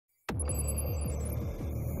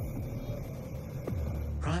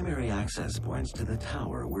Primary access points to the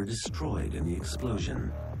tower were destroyed in the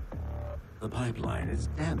explosion. The pipeline is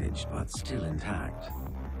damaged but still intact.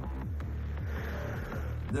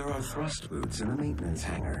 There are thrust boots in the maintenance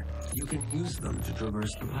hangar. You can use them to traverse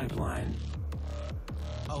the pipeline.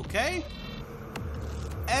 Okay.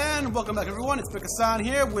 And welcome back, everyone. It's Mecha-san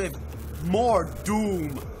here with more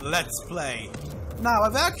Doom Let's Play. Now,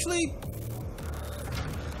 I've actually...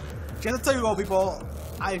 Just to tell you all, people,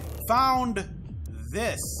 I found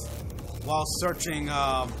this while searching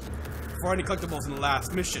for any collectibles in the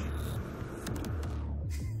last mission.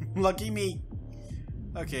 Lucky me.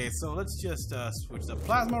 Okay, so let's just switch the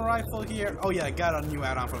plasma rifle here. Oh yeah, I got a new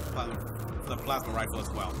add-on for the plasma rifle as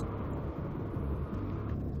well.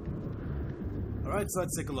 Alright, so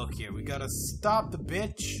let's take a look here. We gotta stop the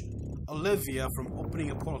bitch, Olivia, from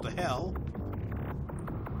opening a portal to hell.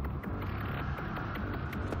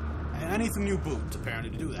 And I need some new boots, apparently,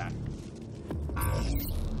 to do that.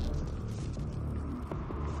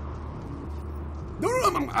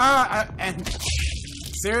 And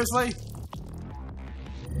seriously?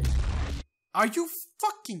 Are you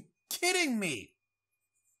fucking kidding me?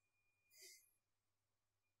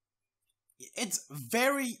 It's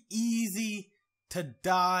very easy to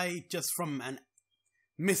die just from an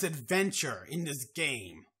misadventure in this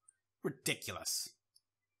game. Ridiculous.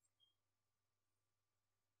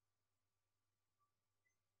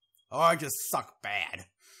 Oh, I just suck bad.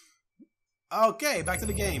 Okay, back to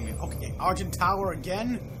the game. Okay, Argent Tower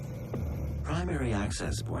again. Primary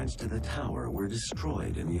access points to the tower were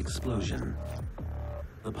destroyed in the explosion.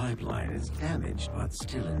 The pipeline is damaged but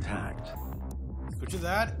still intact. Switch to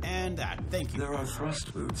that and that. Thank you. There are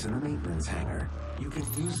thrust boots in the maintenance hangar. You can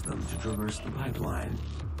use them to traverse the pipeline.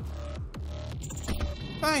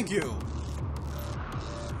 Thank you.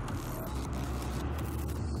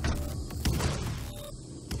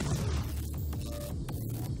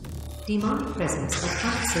 Demonic presence at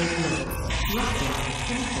top safe level. Lockdown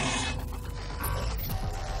confirmed.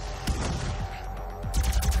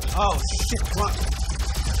 Oh shit, what?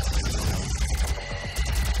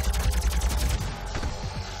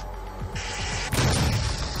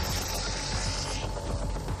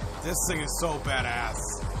 This thing is so badass.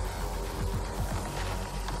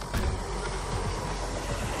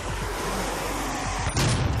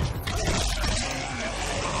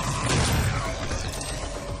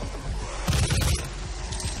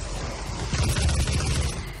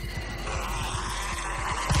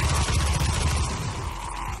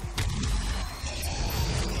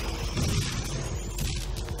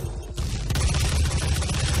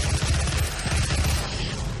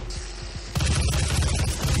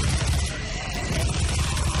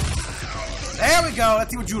 There we go.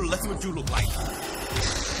 Let's see what you look like.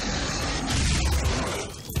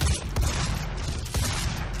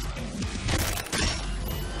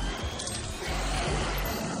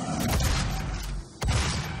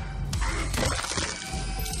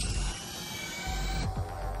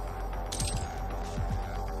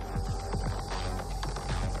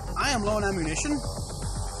 I am low on ammunition.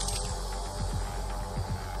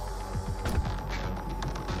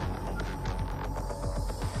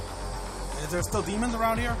 Is there still demons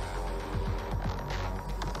around here?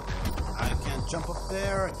 I can't jump up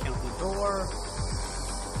there. I can't open the door.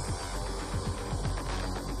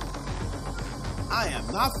 I am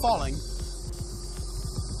not falling.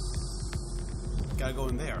 Gotta go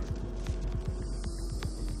in there.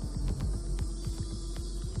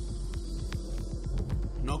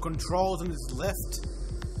 No controls in this lift.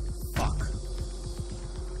 Fuck.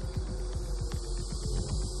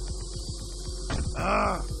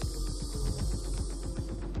 Ugh.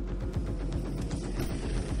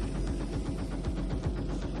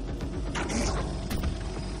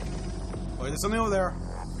 Wait, there's something over there.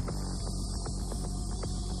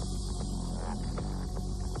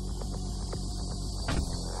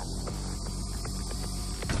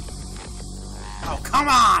 Oh, come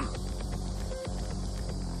on!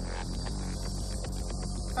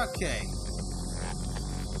 Okay.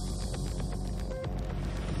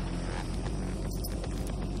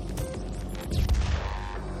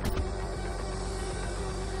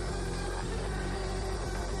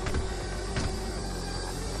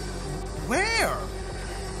 Where?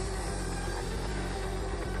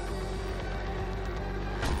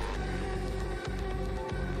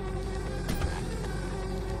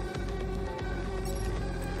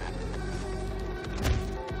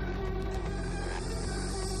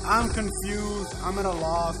 I'm confused. I'm at a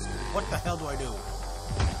loss. What the hell do I do?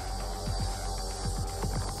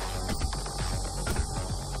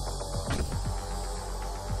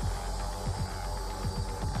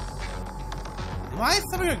 Am I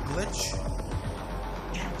having a glitch?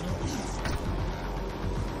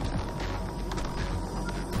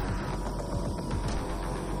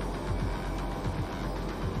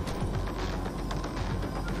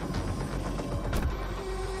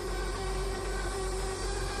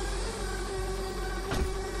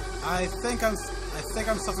 I think I'm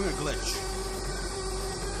suffering a glitch.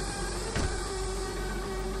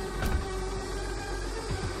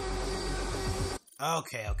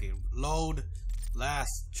 Okay. Load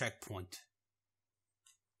last checkpoint.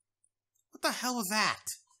 What the hell was that?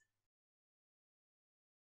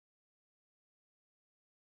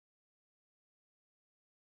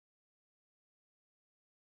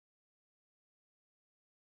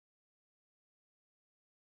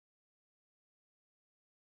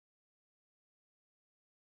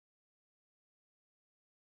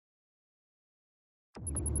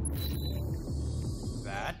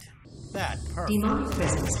 That, perfect. Demonic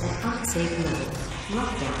presence at unsafe level.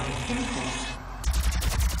 Lockdown in effect.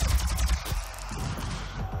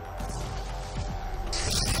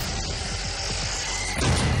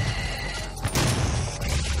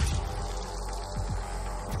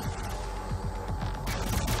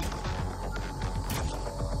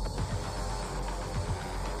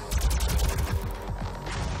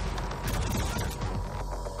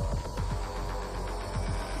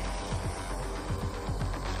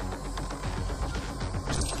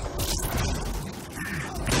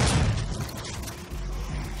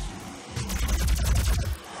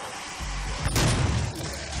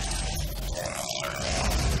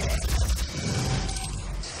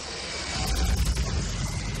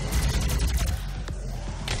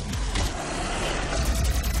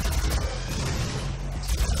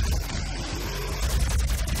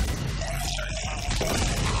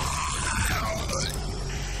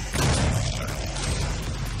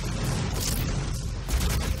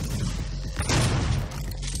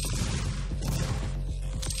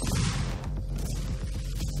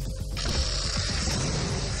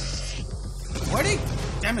 What are you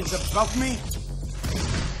damage above me?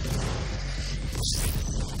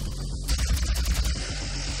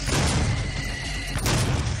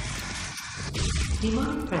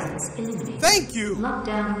 Demonic presence eliminated. Thank you!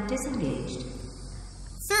 Lockdown disengaged.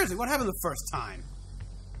 Seriously, what happened the first time?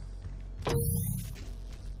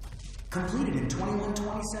 Completed in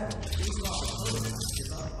 2127. Based off a prototype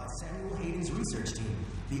developed by Samuel Hayden's research team.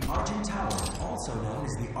 The Argent Tower, also known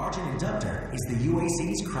as the Argent Inductor, is the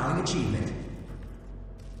UAC's crowning achievement.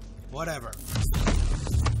 Whatever.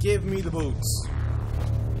 Give me the boots.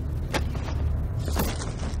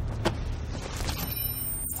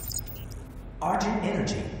 Argent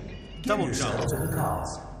Energy. Double Give yourself jump. to the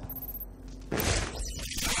cause.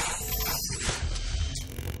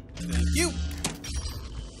 Thank you.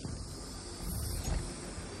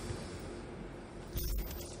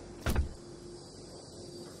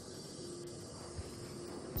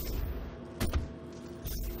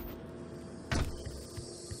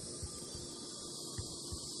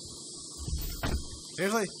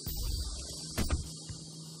 Seriously?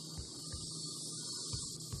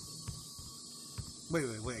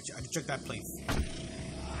 Wait. I check that place.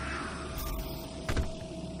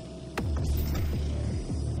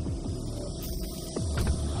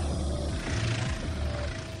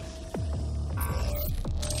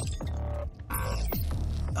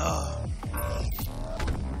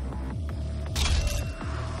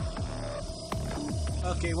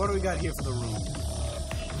 Okay, what do we got here for the room?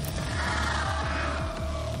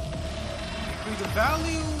 Increase the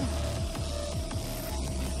value.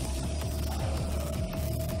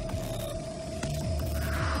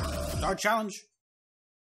 Start challenge.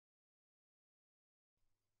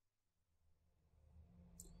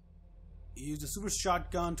 Use the super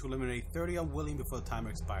shotgun to eliminate 30 unwilling before the timer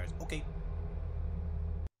expires. Okay.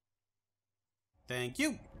 Thank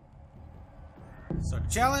you. Start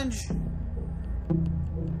challenge.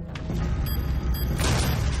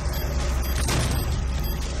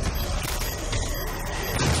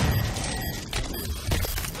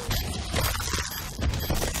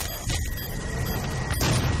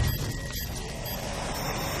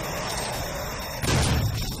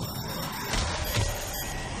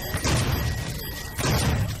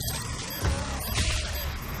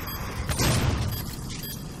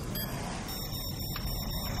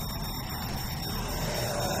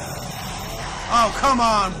 Oh, come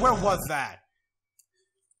on! Where was that?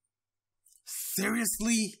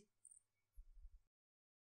 Seriously?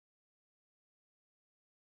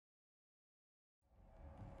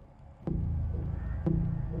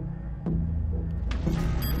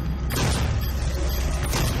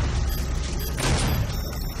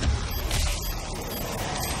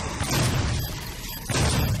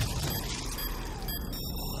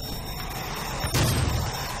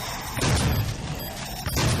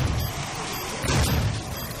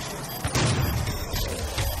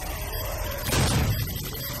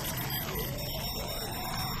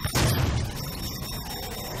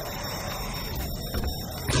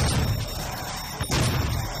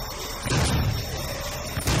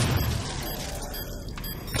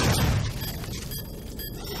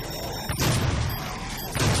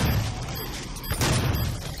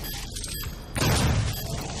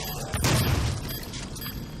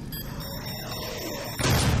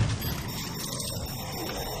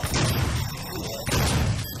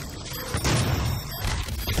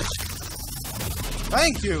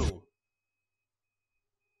 Thank you!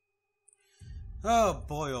 Oh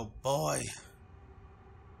boy, oh boy.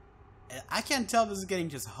 I can't tell if this is getting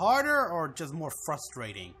just harder or just more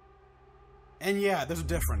frustrating. And yeah, there's a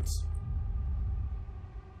difference.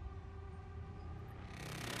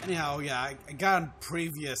 Anyhow, yeah, I got on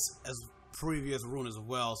previous rune as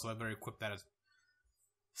well, so I better equip that as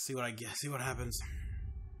see what I get, see what happens.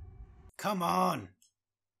 Come on!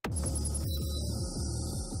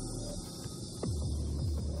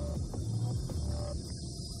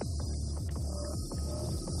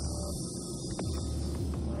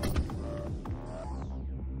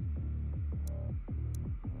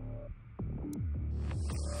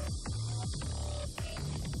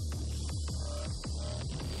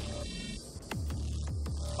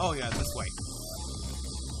 Oh yeah, this way.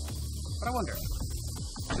 But I wonder.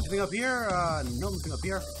 Anything up here? No, nothing up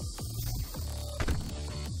here.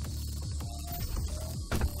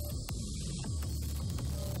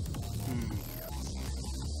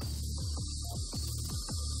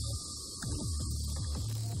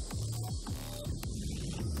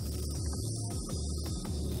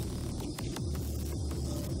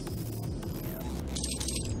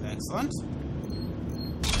 Excellent.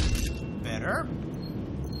 Better.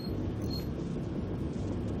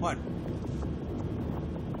 What?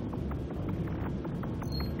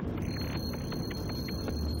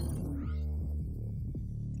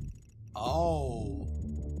 Oh.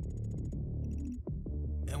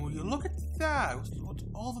 And when you look at that, it's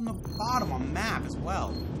all on the bottom on the map as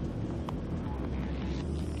well.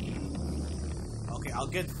 Okay, I'll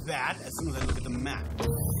get that as soon as I look at the map.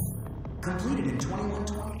 Completed in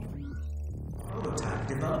 2120. Prototype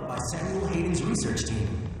developed by Samuel Hayden's research team.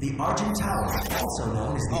 The Argent Tower, also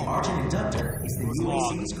known as the Argent Inductor, is the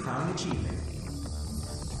UAC's crowning achievement.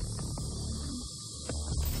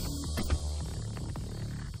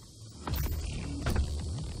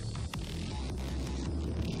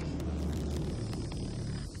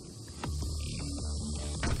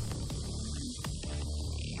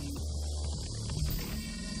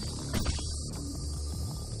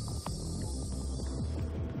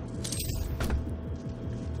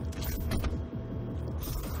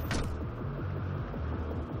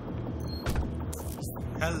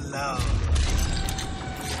 Hello.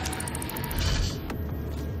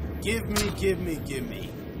 Give me, give me, give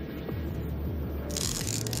me.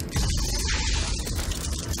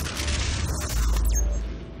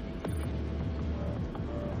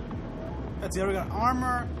 Let's see, we got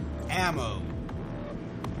armor, ammo.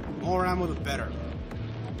 More ammo, the better.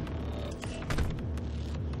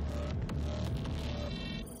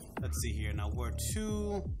 Let's see here. Now, where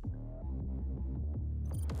to?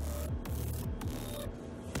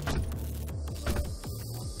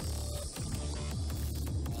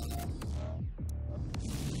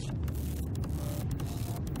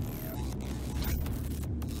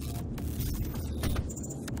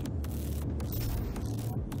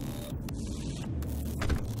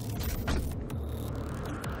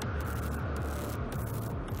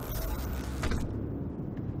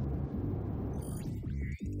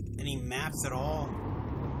 Any maps at all?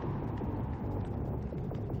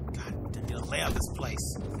 God, I need to lay out this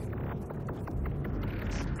place.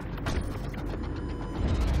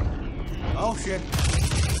 Oh shit.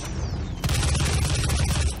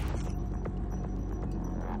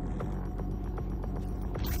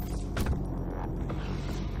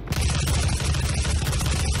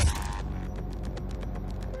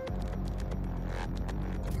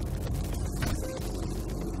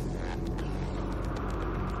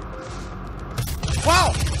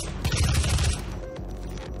 Wow!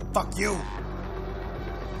 Fuck you!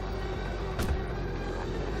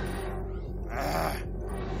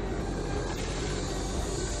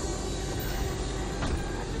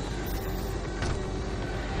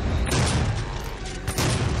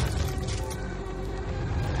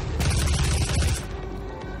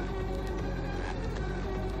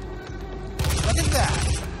 Look at that!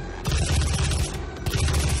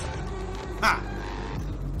 Ha!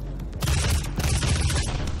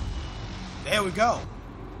 There we go.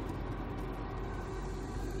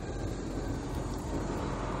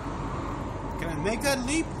 Can I make that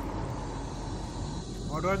leap?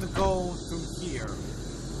 Or do I have to go through here?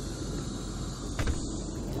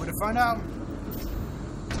 Want to find out?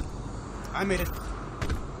 I made it.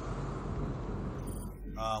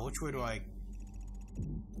 Which way do I...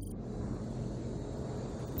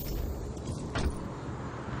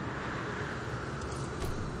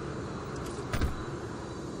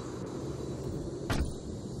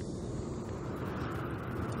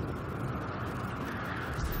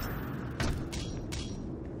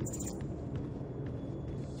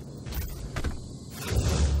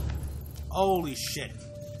 Holy shit.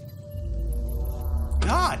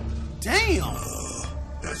 God damn!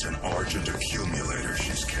 That's an Argent accumulator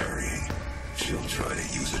she's carrying. She'll try to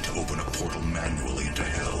use it to open a portal manually into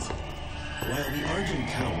hell. While the Argent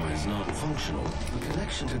Tower is not functional, the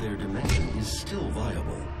connection to their dimension is still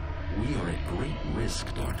viable. We are at great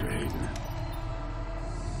risk, Dr. Hayden.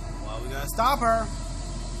 Well, we gotta stop her.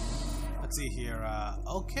 Let's see here.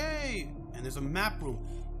 Okay. And there's a map room.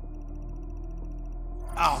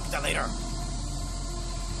 Oh, get that later.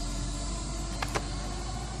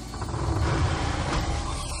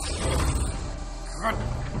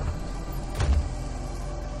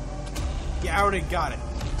 Yeah, I already got it.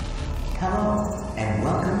 Hello, and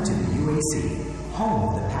welcome to the UAC, home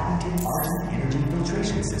of the patented Argent energy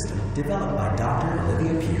filtration system developed by Dr.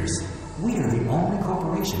 Olivia Pierce. We are the only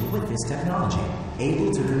corporation with this technology,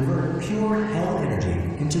 able to convert pure hell energy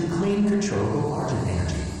into clean, controllable Argent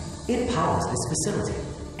energy. It powers this facility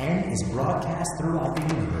and is broadcast throughout the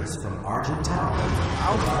universe from Argent Tower,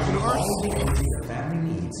 providing all the energy a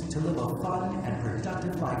family needs to live a fun and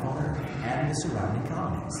productive life on Earth and the surrounding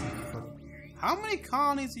colonies. How many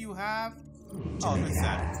colonies do you have? Oh, look at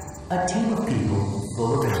that. A team of people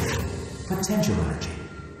full of energy, potential energy.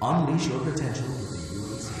 Unleash your potential with the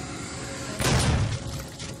UAC.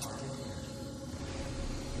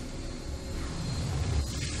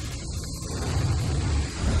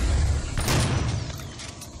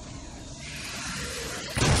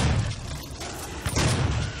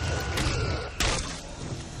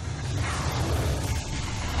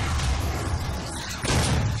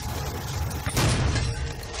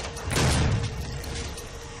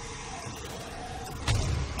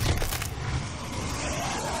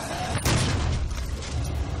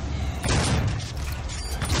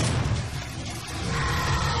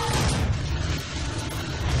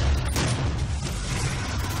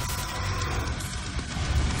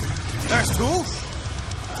 There's two?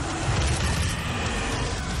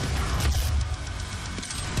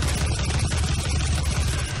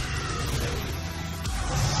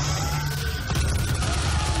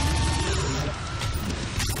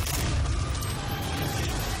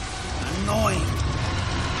 Annoying.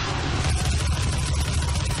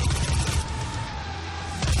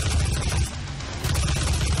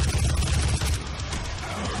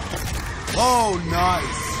 Oh,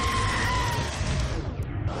 nice.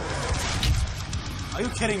 Are you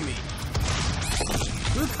kidding me?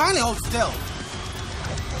 You kindly hold still.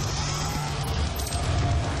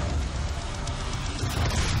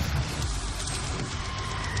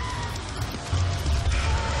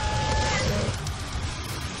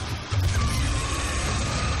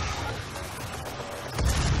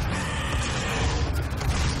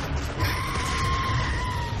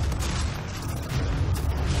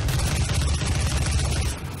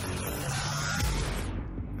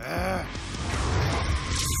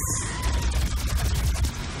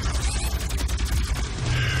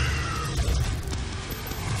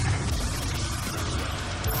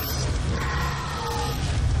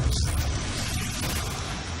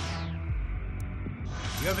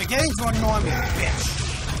 You're beginning to annoy me, bitch.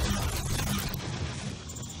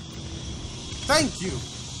 Thank you.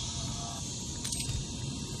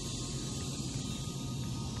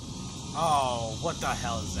 Oh, what the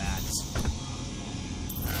hell is that?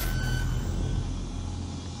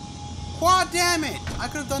 Quad damage! I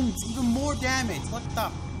could have done even more damage. What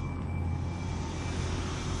the?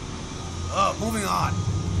 Oh, moving on.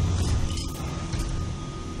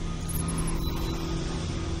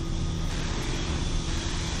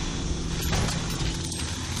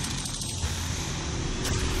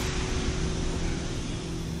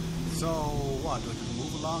 So, what? Do I just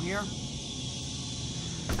move along here?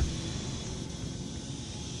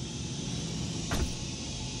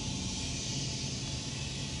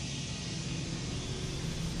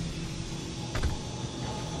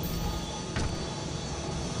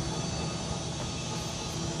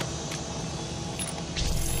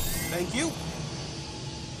 Thank you.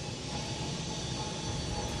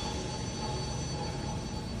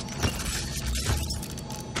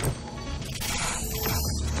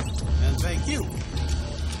 Thank you.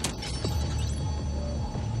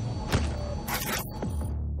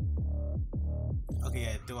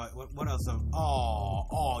 Okay, do I? What else?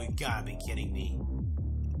 Oh, you gotta be kidding me.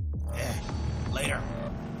 Later.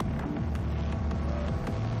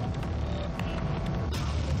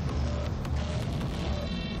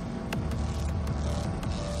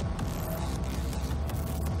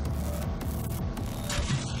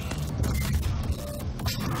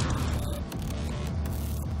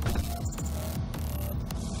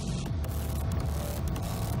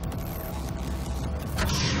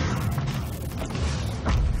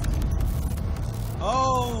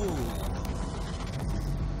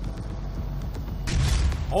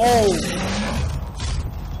 Oh!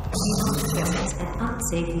 Presence at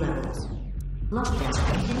unsafe levels.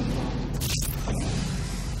 Lockdown in effect.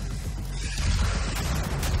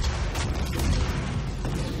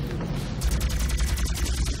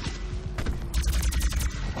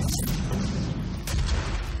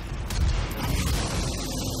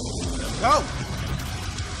 Go!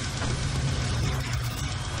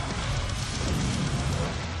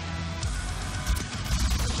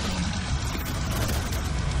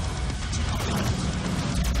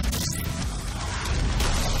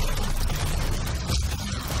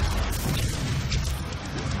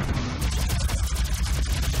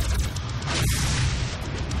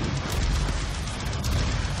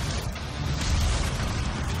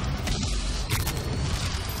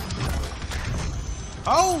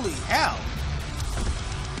 Holy hell!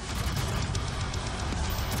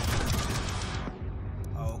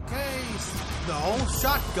 Okay, no,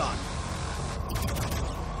 shotgun.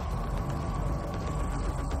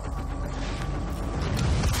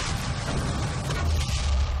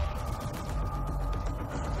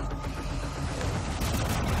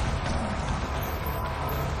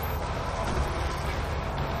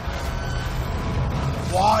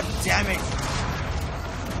 What? Damn it!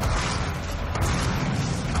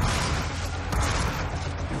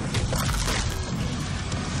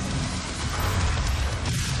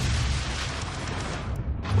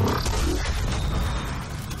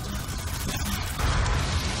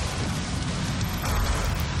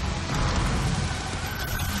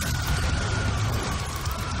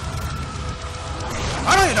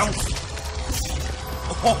 I know you don't!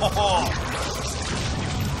 Oh.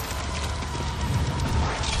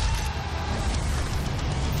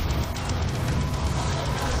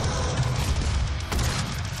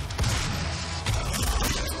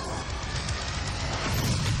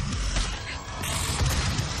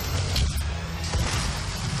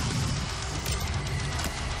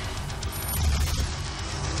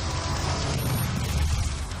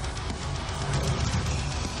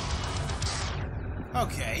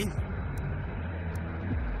 Okay.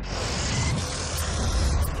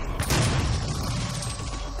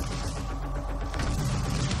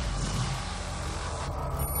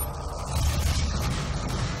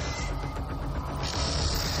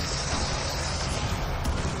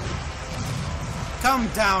 Come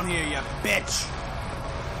down here, you bitch!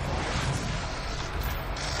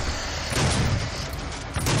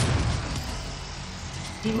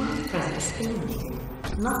 Demonic presence eliminated.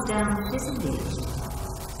 Lockdown disengaged.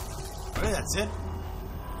 Alright, that's it.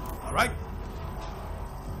 Alright.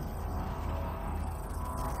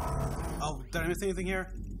 Oh, did I miss anything here?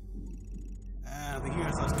 I think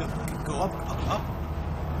here, so let's go up, up, up.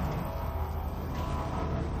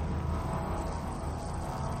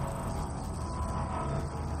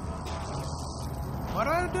 What do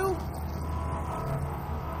I do?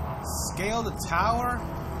 Scale the tower?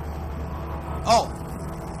 Oh!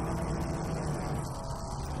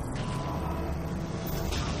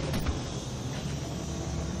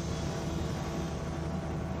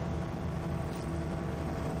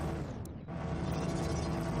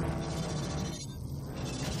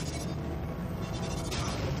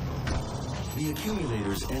 The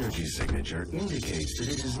accumulator's energy signature indicates that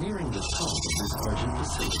it is nearing the top of this Argent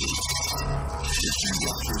facility. If she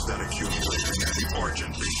ruptures that accumulator near the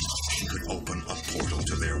Argent beam, she could open a portal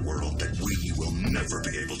to their world that we will never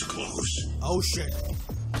be able to close. Oh shit.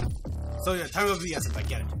 So yeah, time of the essence, I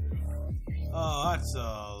get it. Oh, that's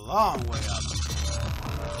a long way up.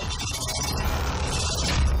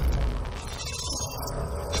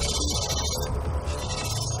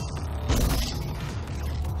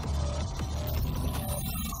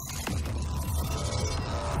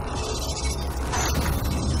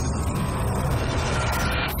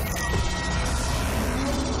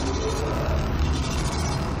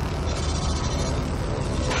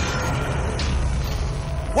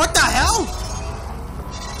 What the hell?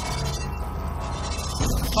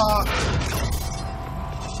 Fuck.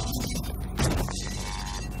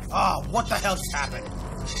 Oh, what the hell just happened?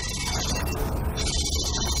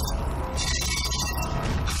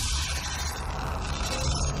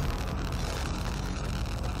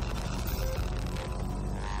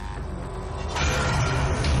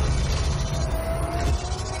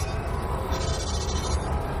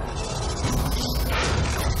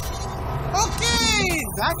 Okay,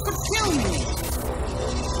 that could kill me.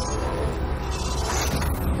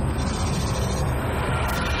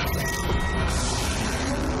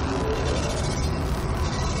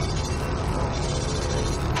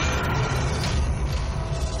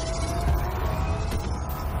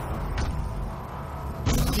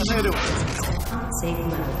 Unsafe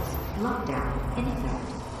levels. Lockdown in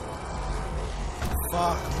effect.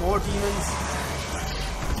 fuck, more demons.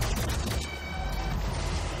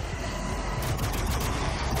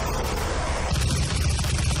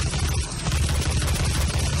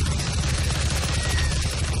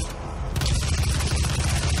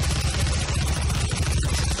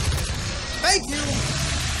 Thank you!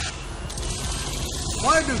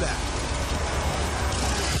 Why do that?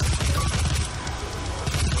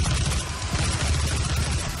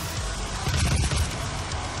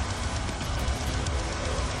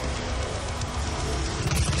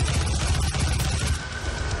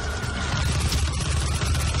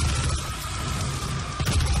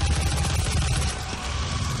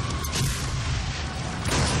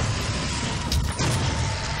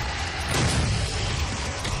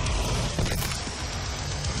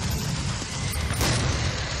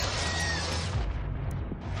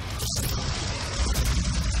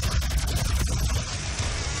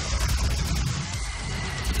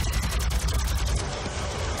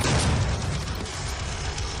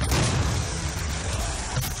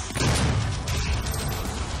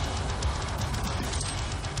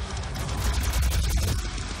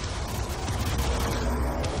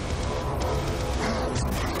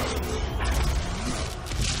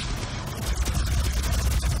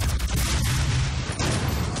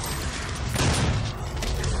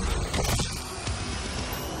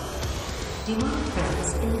 Demonic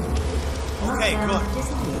presence eliminated. Okay, Lockdown good.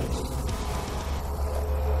 disengaged.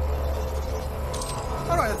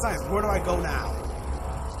 Alright, that's nice. Where do I go now?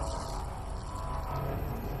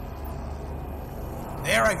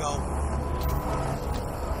 There I go.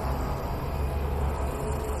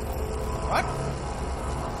 What?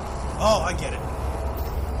 Oh, I get it.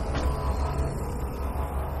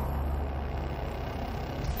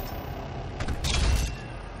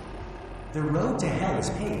 The road to hell is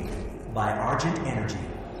paved by Argent Energy.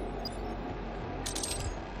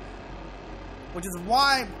 Which is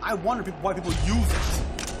why I wonder why people use it.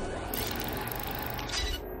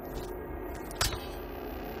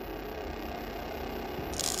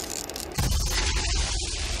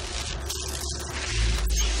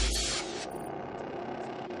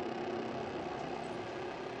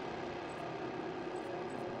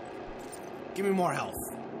 Give me more health.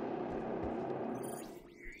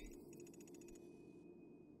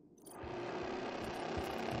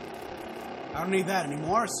 I don't need that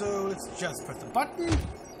anymore, so let's just press the button.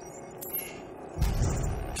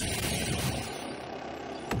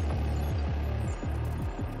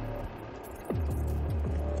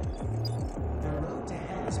 The road to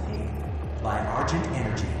hell is paved by Argent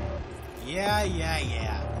Energy. Yeah.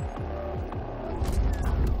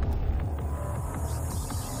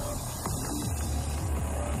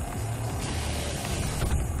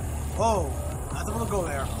 Oh, not able to go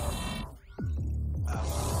there.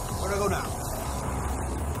 Where do I go now?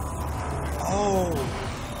 Oh.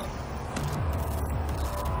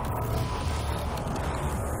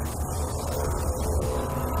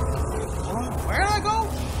 Where did I go?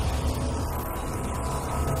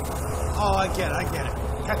 Oh, I get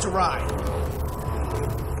it. Catch a ride.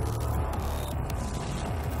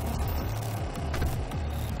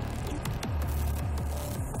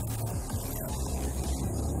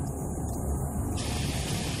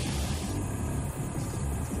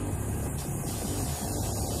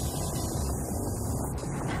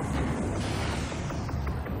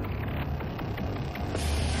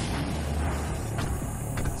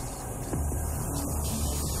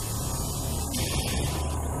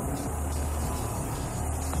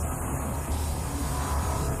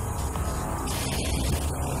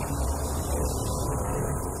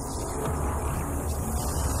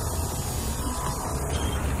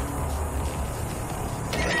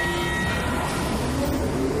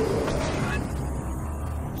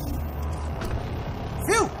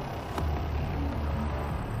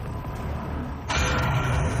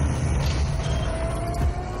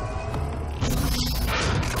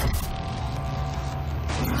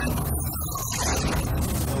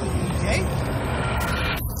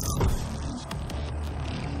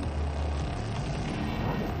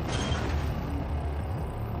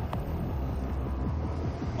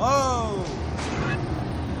 Whoa!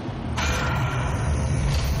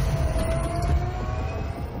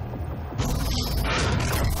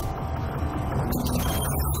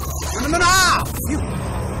 No! Phew!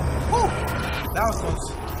 Woo! That was close.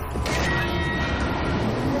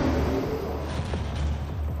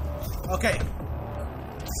 Okay.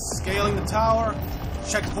 Scaling the tower.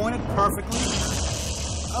 Checkpointed perfectly.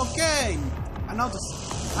 Okay. I know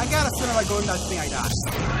this. I got a feeling like going that thing I died.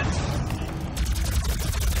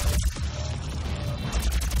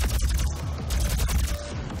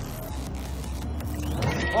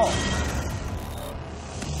 Oh.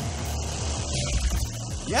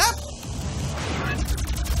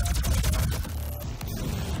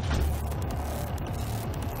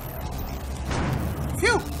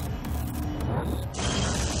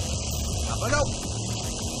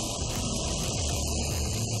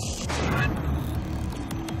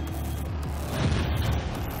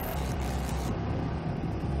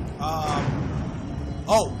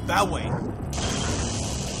 Oh, that way.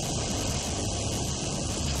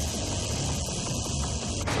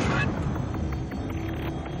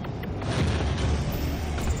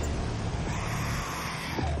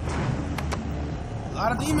 A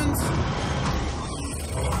lot of demons.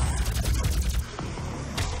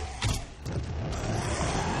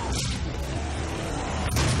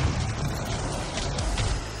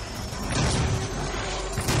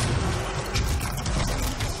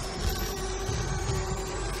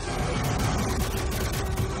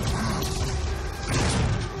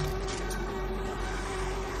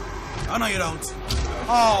 Oh, no, you don't.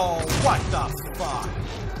 Oh, what the fuck?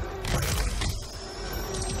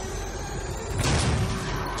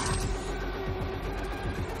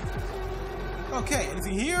 Okay,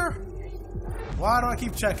 anything here? Why do I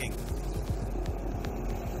keep checking?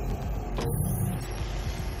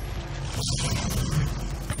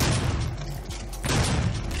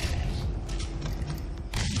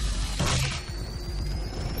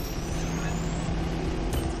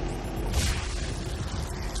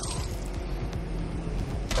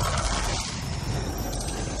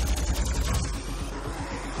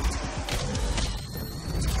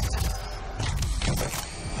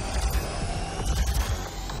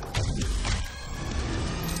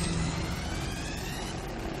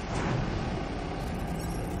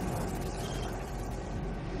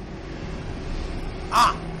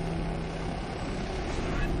 Ah!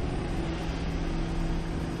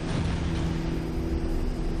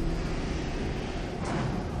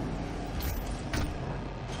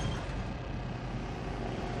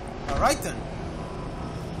 All right then.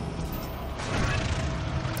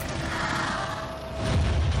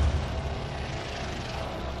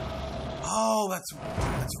 Oh, that's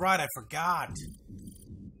right. I forgot.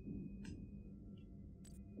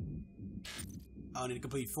 I need to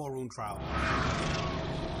complete 4 room trial.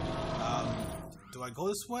 Do I go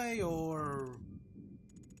this way or?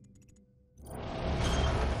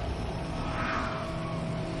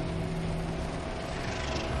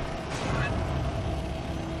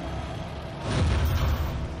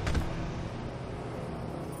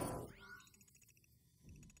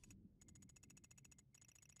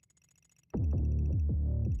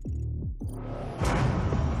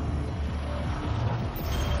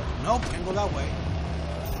 Nope, can't go that way.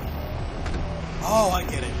 Oh, I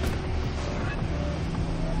get it.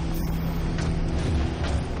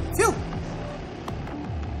 Phew!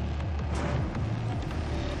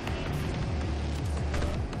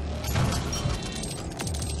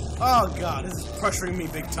 Oh god, this is pressuring me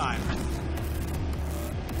big time.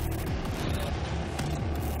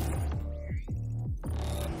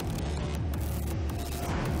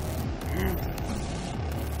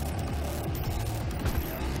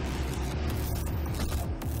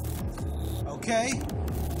 Okay.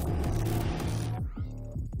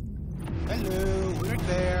 Hello, we're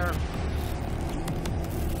there.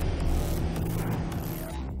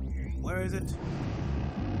 Where is it?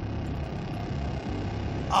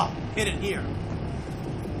 Ah, hidden here.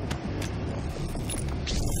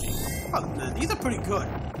 Oh, man, these are pretty good.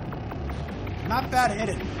 Not bad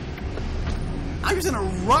hidden. I'm just in a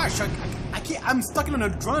rush. I can't. I'm stuck in an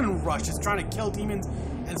adrenaline rush, just trying to kill demons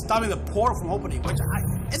and stopping the portal from opening. Which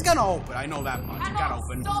it's gonna open. I know that much. It got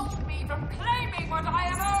open. Stop me from claiming what I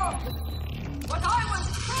have earned. What I was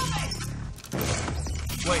promised.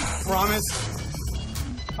 Wait, promise?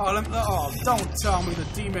 Oh, don't tell me the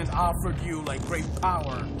demons offered you like great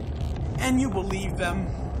power, and you believe them.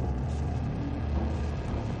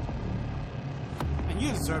 And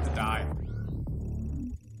you deserve to die.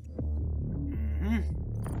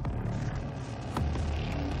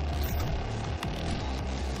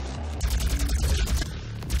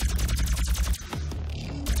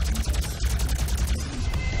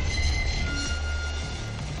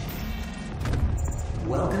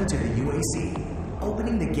 Welcome to the UAC,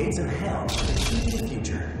 opening the gates of hell for the key to the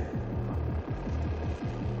future.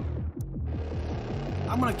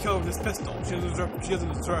 I'm gonna kill her with this pistol. She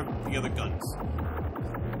doesn't deserve the other guns.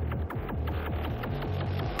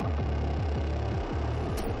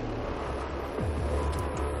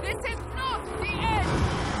 This is not the end.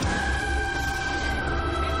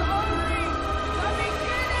 It's only the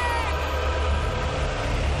beginning.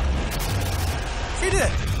 She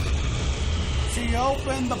did! She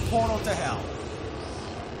opened the portal to hell.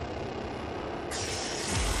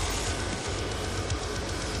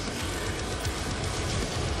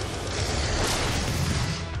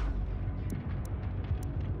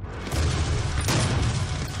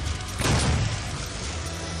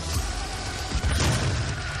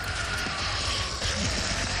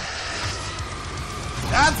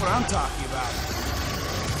 That's what I'm talking about.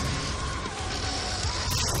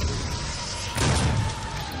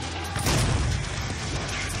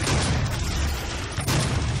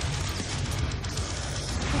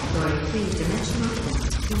 three-dimensional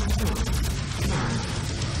point complete. 9,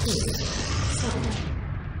 8, 7,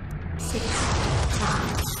 6,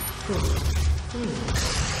 5, 4, 3,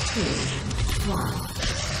 2, 1.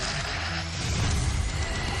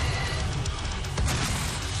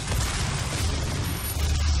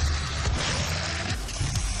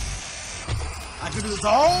 I could do this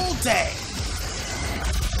all day.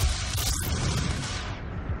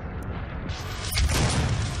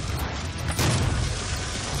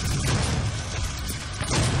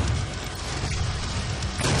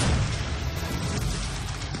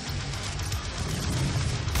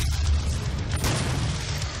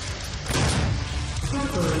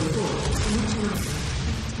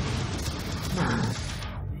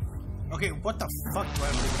 Okay, what the fuck do I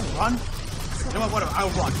have to run? You know what, whatever, I'll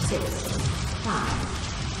run. 6, 5,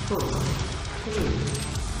 4, 3,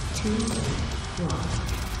 2, 1.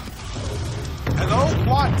 Hello,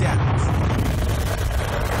 quad damage.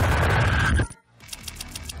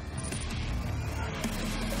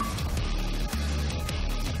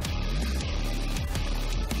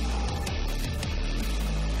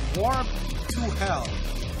 Warp to hell.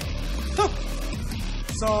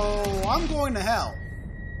 So, I'm going to hell.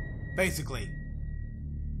 Basically.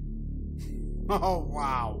 Oh,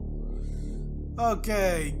 wow.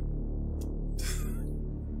 Okay.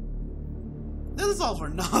 This is all for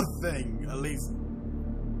nothing, at least.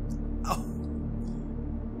 Oh.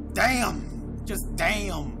 Damn. Just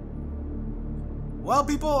damn. Well,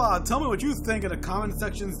 people, tell me what you think in the comment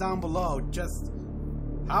sections down below. Just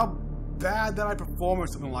how bad that I perform or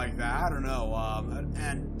something like that. I don't know.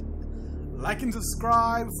 And like and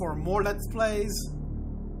subscribe for more Let's Plays.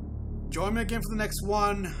 Join me again for the next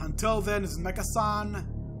one. Until then, this is Mecha-san,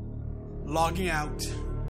 logging out.